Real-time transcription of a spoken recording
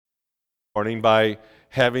morning by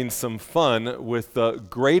having some fun with the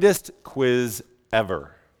greatest quiz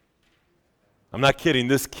ever. I'm not kidding.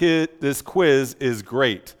 This quiz is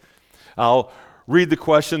great. I'll read the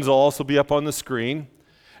questions. They'll also be up on the screen.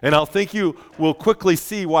 And I'll think you will quickly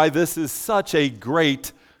see why this is such a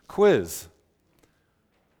great quiz.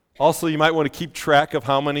 Also, you might want to keep track of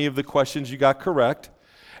how many of the questions you got correct.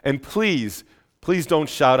 And please don't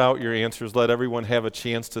shout out your answers. Let everyone have a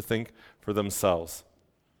chance to think for themselves.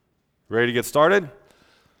 Ready to get started?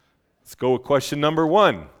 Let's go with question number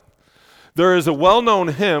 1. There is a well-known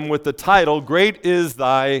hymn with the title, "Great is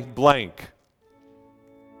Thy blank."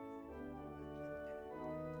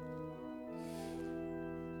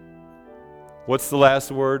 What's the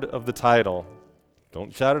last word of the title?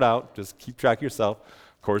 Don't shout it out. Just keep track of yourself.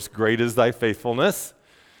 Of course, "Great is Thy faithfulness."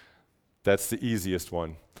 That's the easiest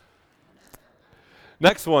one.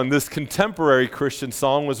 Next one, this contemporary Christian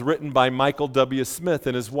song was written by Michael W. Smith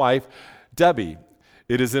and his wife, Debbie.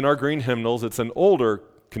 It is in our green hymnals. It's an older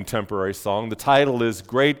contemporary song. The title is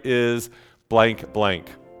 "Great is blank blank."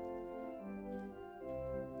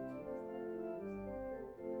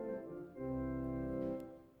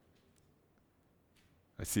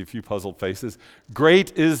 I see a few puzzled faces.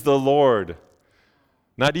 "Great is the Lord."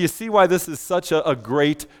 Now, do you see why this is such a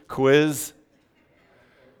great quiz?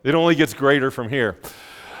 It only gets greater from here.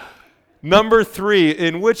 Number 3,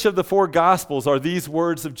 in which of the 4 Gospels are these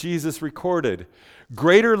words of Jesus recorded?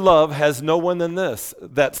 "Greater love has no one than this,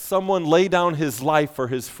 that someone lay down his life for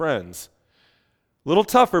his friends." A little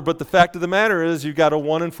tougher, but the fact of the matter is you've got a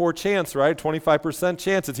 1 in 4 chance, right? 25%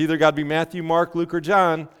 chance. It's either got to be Matthew, Mark, Luke, or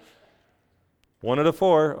John. 1 out of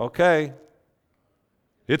 4, okay.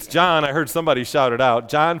 It's John. I heard somebody shout it out.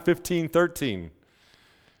 John 15:13.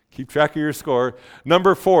 Keep track of your score.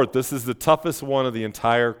 Number 4, this is the toughest one of the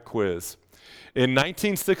entire quiz. In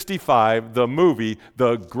 1965, the movie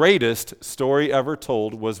The Greatest Story Ever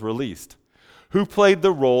Told was released. Who played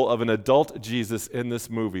the role of an adult Jesus in this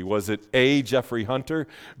movie? Was it A, Jeffrey Hunter,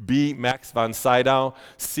 B, Max von Sydow,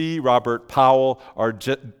 C, Robert Powell, or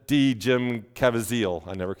D, Jim Caviezel?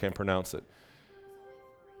 I never can pronounce it.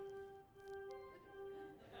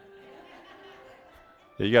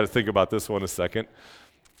 Yeah, you got to think about this one a second.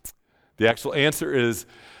 The actual answer is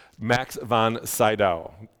Max von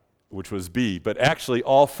Sydow, which was B. But actually,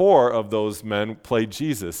 all 4 of those men played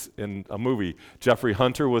Jesus in a movie. Jeffrey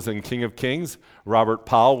Hunter was in King of Kings. Robert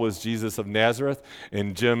Powell was Jesus of Nazareth.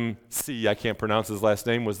 And Jim C., I can't pronounce his last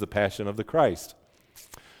name, was the Passion of the Christ.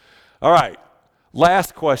 All right,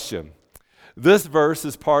 last question. This verse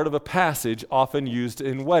is part of a passage often used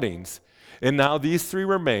in weddings. And now these 3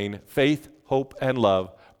 remain: faith, hope, and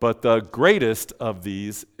love. But the greatest of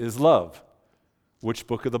these is love. Which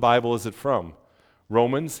book of the Bible is it from?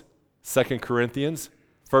 Romans, 2 Corinthians,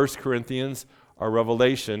 1 Corinthians, or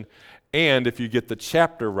Revelation? And if you get the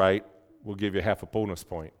chapter right, we'll give you half a bonus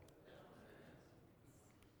point.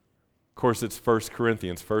 Of course, it's 1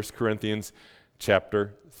 Corinthians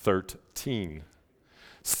chapter 13.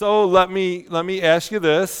 So let me ask you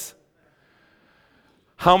this.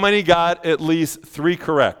 How many got at least 3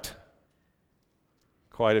 correct?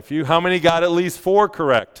 Quite a few. How many got at least 4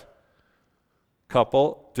 correct?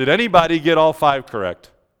 Couple. Did anybody get all 5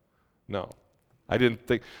 correct? No. I didn't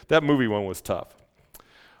think. That movie one was tough.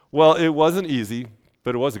 Well, it wasn't easy,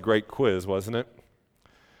 but it was a great quiz, wasn't it?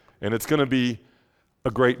 And it's going to be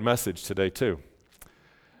a great message today, too.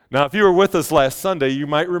 Now, if you were with us last Sunday, you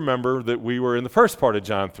might remember that we were in the first part of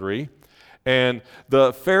John 3, and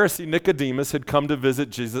the Pharisee Nicodemus had come to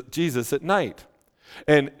visit Jesus at night.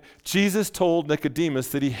 And Jesus told Nicodemus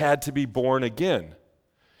that he had to be born again.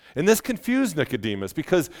 And this confused Nicodemus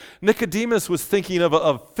because Nicodemus was thinking of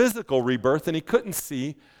a physical rebirth and he couldn't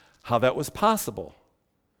see how that was possible.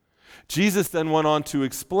 Jesus then went on to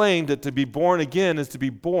explain that to be born again is to be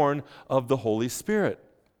born of the Holy Spirit.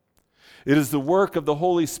 It is the work of the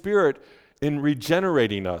Holy Spirit in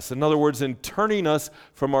regenerating us. In other words, in turning us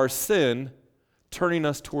from our sin, turning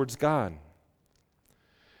us towards God.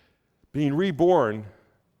 Being reborn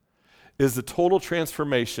is the total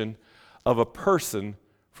transformation of a person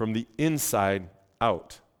from the inside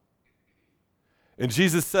out. And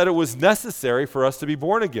Jesus said it was necessary for us to be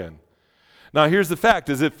born again. Now here's the fact,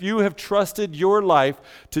 is if you have trusted your life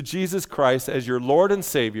to Jesus Christ as your Lord and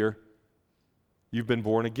Savior, you've been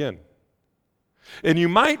born again. And you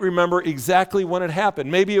might remember exactly when it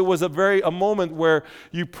happened. Maybe it was a moment where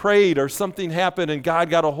you prayed or something happened and God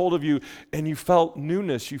got a hold of you and you felt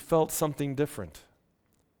newness, you felt something different.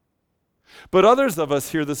 But others of us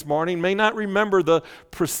here this morning may not remember the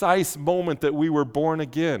precise moment that we were born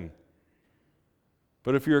again.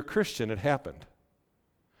 But if you're a Christian, it happened.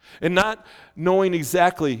 And not knowing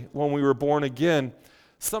exactly when we were born again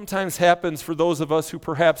sometimes happens for those of us who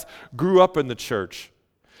perhaps grew up in the church.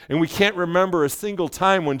 And we can't remember a single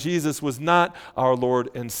time when Jesus was not our Lord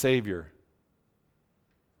and Savior.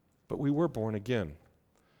 But we were born again.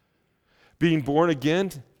 Being born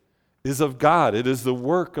again is of God. It is the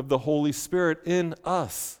work of the Holy Spirit in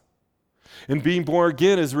us. And being born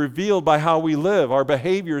again is revealed by how we live. Our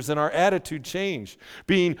behaviors and our attitude change.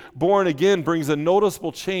 Being born again brings a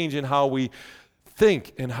noticeable change in how we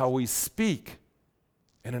think and how we speak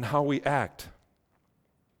and in how we act.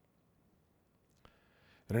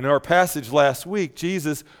 And in our passage last week,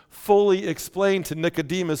 Jesus fully explained to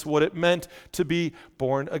Nicodemus what it meant to be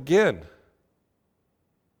born again.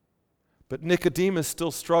 But Nicodemus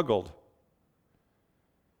still struggled.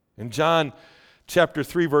 In John chapter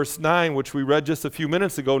 3, verse 9, which we read just a few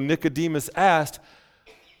minutes ago, Nicodemus asked,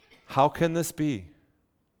 "How can this be?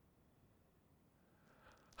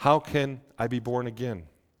 How can I be born again?"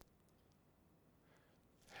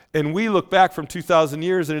 And we look back from 2,000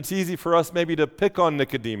 years, and it's easy for us maybe to pick on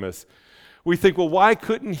Nicodemus. We think, well, why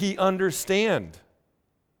couldn't he understand?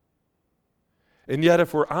 And yet,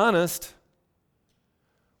 if we're honest,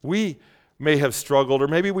 we may have struggled, or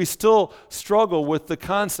maybe we still struggle with the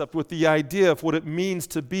concept, with the idea of what it means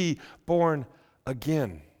to be born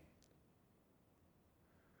again.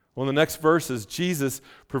 Well, in the next verses, Jesus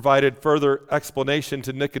provided further explanation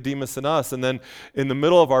to Nicodemus and us, and then in the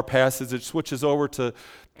middle of our passage, it switches over to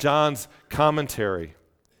John's commentary.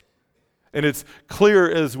 And it's clear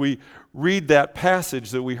as we read that passage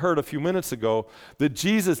that we heard a few minutes ago that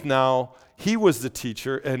Jesus now, he was the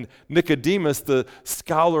teacher, and Nicodemus, the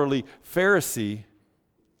scholarly Pharisee,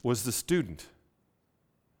 was the student.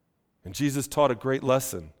 And Jesus taught a great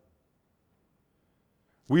lesson.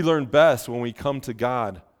 We learn best when we come to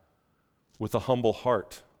God with a humble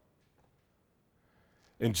heart.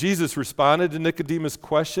 And Jesus responded to Nicodemus'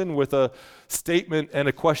 question with a statement and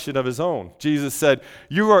a question of his own. Jesus said,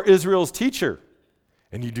 "You are Israel's teacher,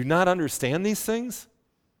 and you do not understand these things?"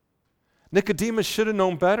 Nicodemus should have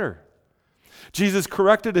known better. Jesus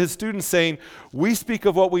corrected his students, saying, "We speak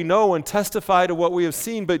of what we know and testify to what we have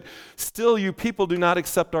seen, but still you people do not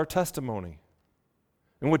accept our testimony."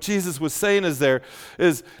 And what Jesus was saying is,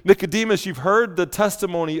 Nicodemus, you've heard the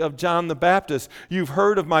testimony of John the Baptist. You've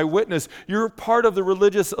heard of my witness. You're part of the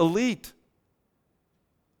religious elite.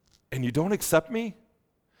 And you don't accept me?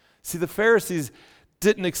 See, the Pharisees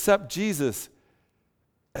didn't accept Jesus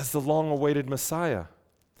as the long-awaited Messiah.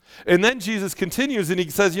 And then Jesus continues and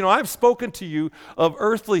he says, I've spoken to you of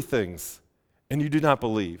earthly things, and you do not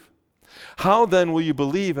believe. How then will you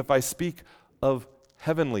believe if I speak of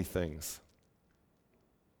heavenly things?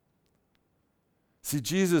 See,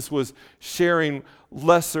 Jesus was sharing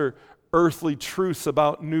lesser earthly truths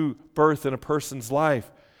about new birth in a person's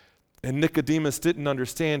life. And Nicodemus didn't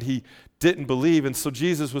understand. He didn't believe. And so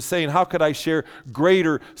Jesus was saying, how could I share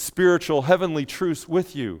greater spiritual, heavenly truths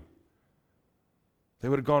with you? They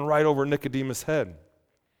would have gone right over Nicodemus' head.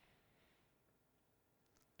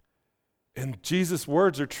 And Jesus'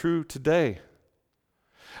 words are true today.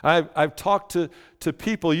 I've talked to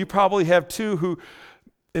people, you probably have too, who,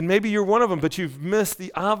 and maybe you're one of them, but you've missed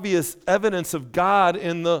the obvious evidence of God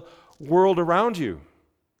in the world around you.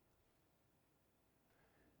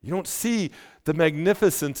 You don't see the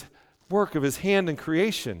magnificent work of his hand in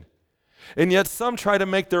creation. And yet some try to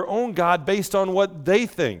make their own God based on what they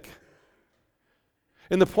think.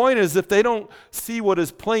 And the point is, if they don't see what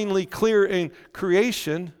is plainly clear in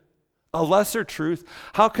creation, a lesser truth,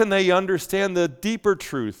 how can they understand the deeper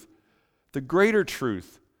truth, the greater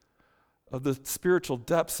truth of the spiritual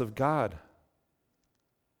depths of God?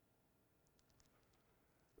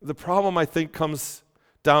 The problem, I think, comes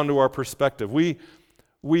down to our perspective. We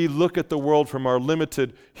look at the world from our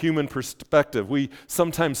limited human perspective. We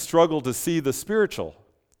sometimes struggle to see the spiritual.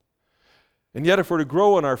 And yet, if we're to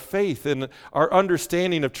grow in our faith and our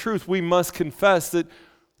understanding of truth, we must confess that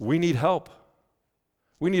we need help.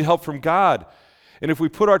 We need help from God. And if we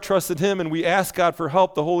put our trust in Him and we ask God for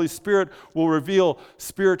help, the Holy Spirit will reveal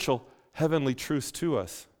spiritual, heavenly truths to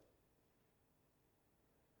us.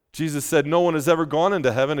 Jesus said, no one has ever gone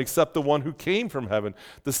into heaven except the one who came from heaven,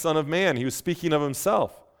 the Son of Man. He was speaking of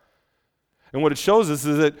himself. And what it shows us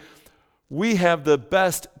is that we have the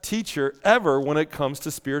best teacher ever when it comes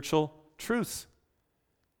to spiritual truths.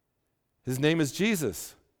 His name is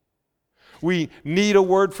Jesus. We need a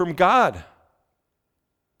word from God,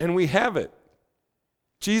 and we have it.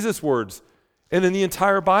 Jesus' words, and in the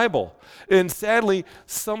entire Bible. And sadly,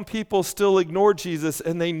 some people still ignore Jesus,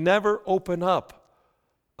 and they never open up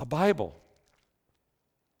a Bible.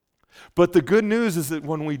 But the good news is that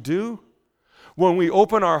when we do, When we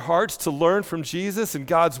open our hearts to learn from Jesus and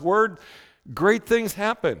God's Word, great things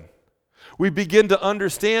happen. We begin to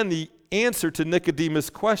understand the answer to Nicodemus'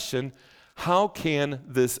 question, how can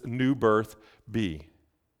this new birth be?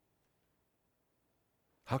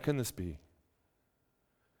 How can this be?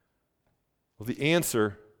 Well, the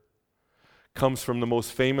answer comes from the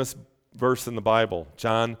most famous verse in the Bible,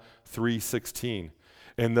 John 3:16.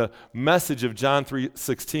 And the message of John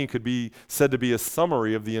 3:16 could be said to be a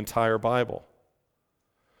summary of the entire Bible.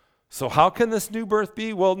 So how can this new birth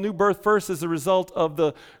be? Well, new birth first is the result of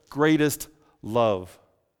the greatest love.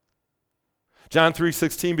 John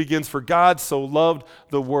 3:16 begins, "For God so loved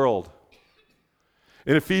the world."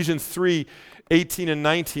 In Ephesians 3:18 and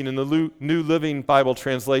 19 in the New Living Bible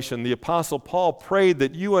translation, the Apostle Paul prayed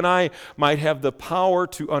that you and I might have the power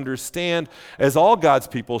to understand, as all God's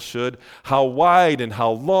people should, how wide and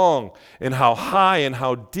how long and how high and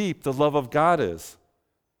how deep the love of God is.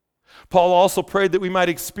 Paul also prayed that we might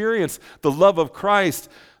experience the love of Christ,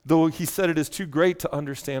 though he said it is too great to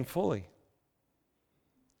understand fully.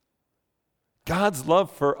 God's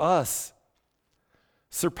love for us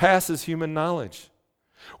surpasses human knowledge.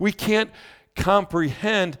 We can't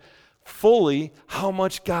comprehend fully how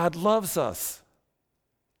much God loves us,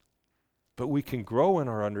 but we can grow in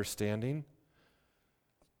our understanding.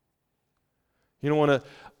 You know, when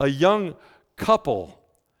a young couple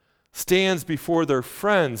stands before their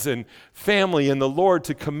friends and family and the Lord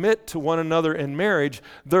to commit to one another in marriage,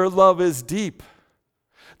 their love is deep.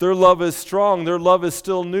 Their love is strong. Their love is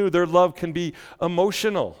still new. Their love can be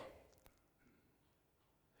emotional.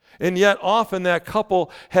 And yet often that couple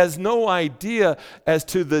has no idea as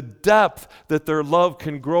to the depth that their love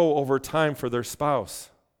can grow over time for their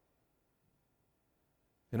spouse.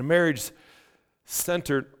 In a marriage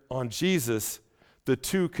centered on Jesus, the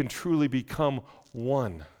two can truly become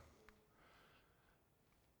one.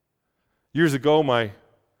 Years ago, my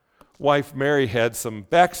wife Mary had some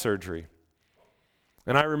back surgery.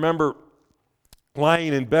 And I remember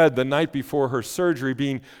lying in bed the night before her surgery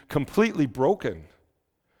being completely broken.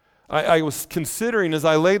 I was considering as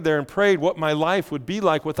I laid there and prayed what my life would be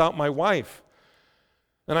like without my wife.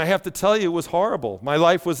 And I have to tell you, it was horrible. My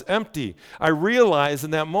life was empty. I realized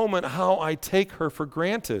in that moment how I take her for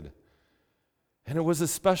granted. And it was a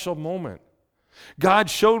special moment. God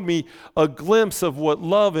showed me a glimpse of what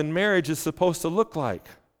love in marriage is supposed to look like.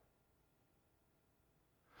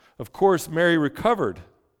 Of course, Mary recovered,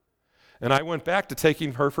 and I went back to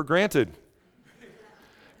taking her for granted.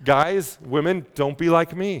 Guys, women, don't be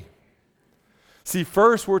like me. See,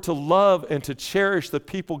 first we're to love and to cherish the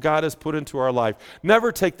people God has put into our life.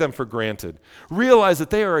 Never take them for granted. Realize that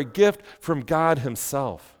they are a gift from God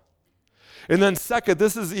Himself. And then second,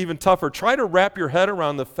 this is even tougher. Try to wrap your head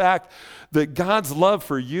around the fact that God's love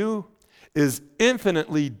for you is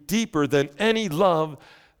infinitely deeper than any love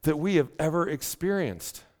that we have ever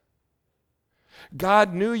experienced.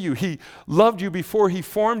 God knew you. He loved you before He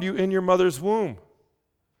formed you in your mother's womb.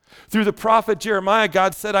 Through the prophet Jeremiah,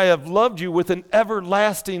 God said, "I have loved you with an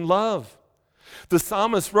everlasting love." The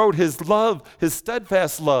psalmist wrote, His love, His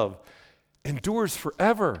steadfast love, endures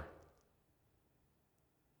forever.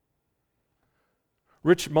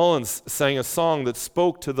 Rich Mullins sang a song that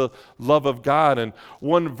spoke to the love of God, and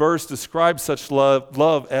one verse describes such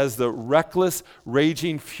love as the reckless,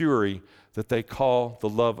 raging fury that they call the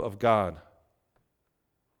love of God.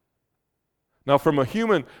 Now, from a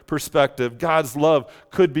human perspective, God's love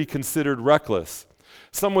could be considered reckless.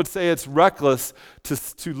 Some would say it's reckless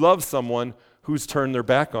to love someone who's turned their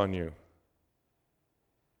back on you.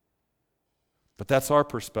 But that's our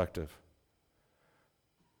perspective.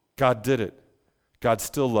 God did it. God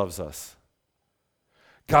still loves us.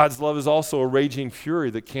 God's love is also a raging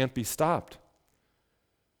fury that can't be stopped.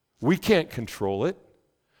 We can't control it.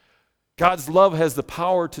 God's love has the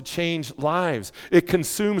power to change lives. It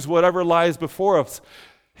consumes whatever lies before us.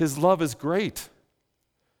 His love is great.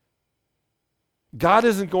 God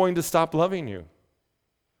isn't going to stop loving you.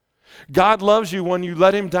 God loves you when you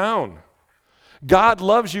let Him down. God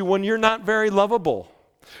loves you when you're not very lovable.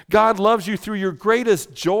 God loves you through your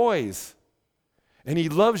greatest joys. And He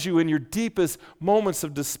loves you in your deepest moments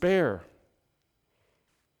of despair.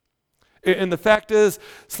 And the fact is,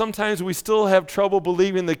 sometimes we still have trouble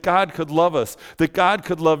believing that God could love us, that God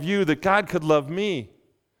could love you, that God could love me.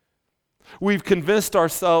 We've convinced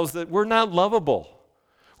ourselves that we're not lovable.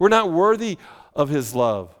 We're not worthy of His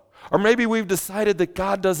love. Or maybe we've decided that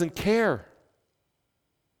God doesn't care.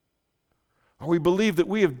 Or we believe that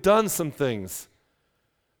we have done some things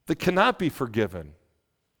that cannot be forgiven.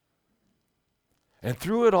 And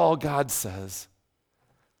through it all, God says,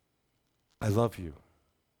 I love you.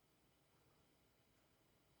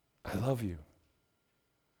 I love you.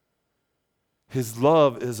 His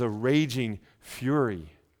love is a raging fury.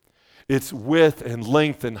 Its width and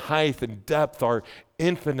length and height and depth are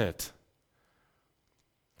infinite.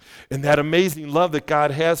 And that amazing love that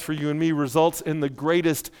God has for you and me results in the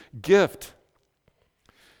greatest gift.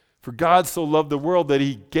 For God so loved the world that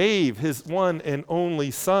he gave his one and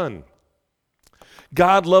only Son.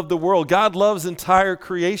 God loved the world. God loves entire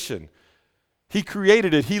creation. He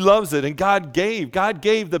created it. He loves it. And God gave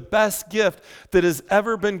the best gift that has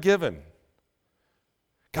ever been given.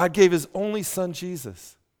 God gave his only Son,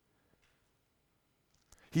 Jesus.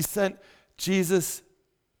 He sent Jesus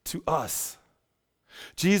to us.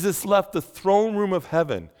 Jesus left the throne room of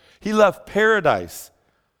heaven. He left paradise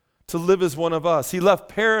to live as one of us. He left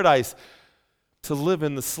paradise to live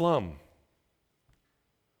in the slum.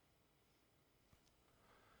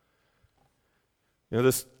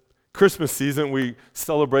 This Christmas season we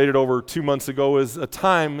celebrated over 2 months ago is a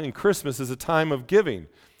time, and Christmas is a time of giving.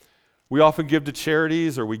 We often give to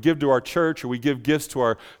charities, or we give to our church, or we give gifts to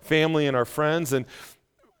our family and our friends. And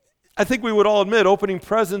I think we would all admit opening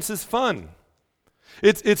presents is fun.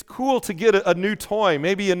 It's cool to get a new toy,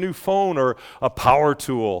 maybe a new phone or a power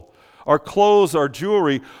tool. Our clothes, our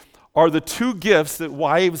jewelry are the two gifts that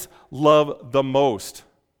wives love the most.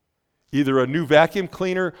 Either a new vacuum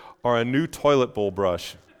cleaner or a new toilet bowl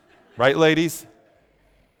brush. Right, ladies?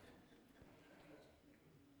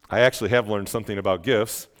 I actually have learned something about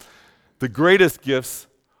gifts. The greatest gifts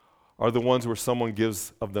are the ones where someone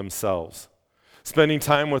gives of themselves. Spending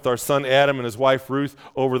time with our son Adam and his wife Ruth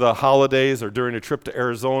over the holidays or during a trip to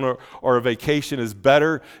Arizona or a vacation is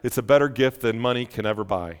better. It's a better gift than money can ever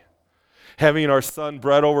buy. Having our son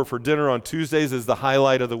Brett over for dinner on Tuesdays is the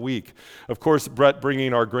highlight of the week. Of course, Brett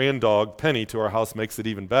bringing our grand dog Penny to our house makes it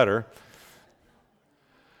even better.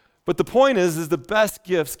 But the point is the best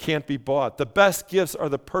gifts can't be bought. The best gifts are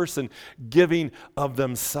the person giving of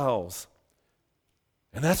themselves.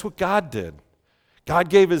 And that's what God did. God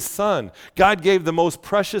gave his Son. God gave the most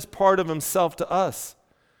precious part of himself to us.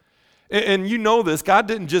 And you know this, God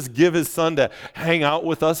didn't just give his Son to hang out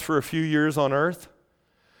with us for a few years on earth.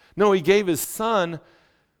 No, he gave his Son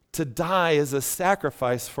to die as a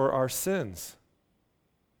sacrifice for our sins.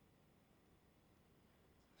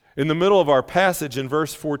 In the middle of our passage in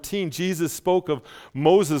verse 14, Jesus spoke of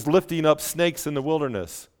Moses lifting up snakes in the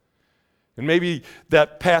wilderness. And maybe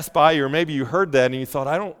that passed by you, or maybe you heard that and you thought,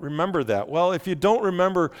 I don't remember that. Well, if you don't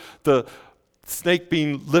remember the snake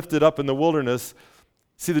being lifted up in the wilderness,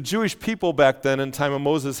 see, the Jewish people back then in the time of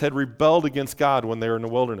Moses had rebelled against God when they were in the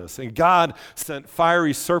wilderness. And God sent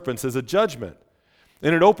fiery serpents as a judgment.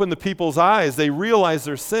 And it opened the people's eyes. They realized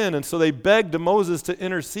their sin, and so they begged Moses to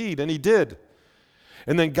intercede, and he did.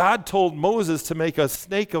 And then God told Moses to make a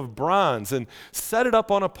snake of bronze and set it up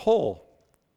on a pole.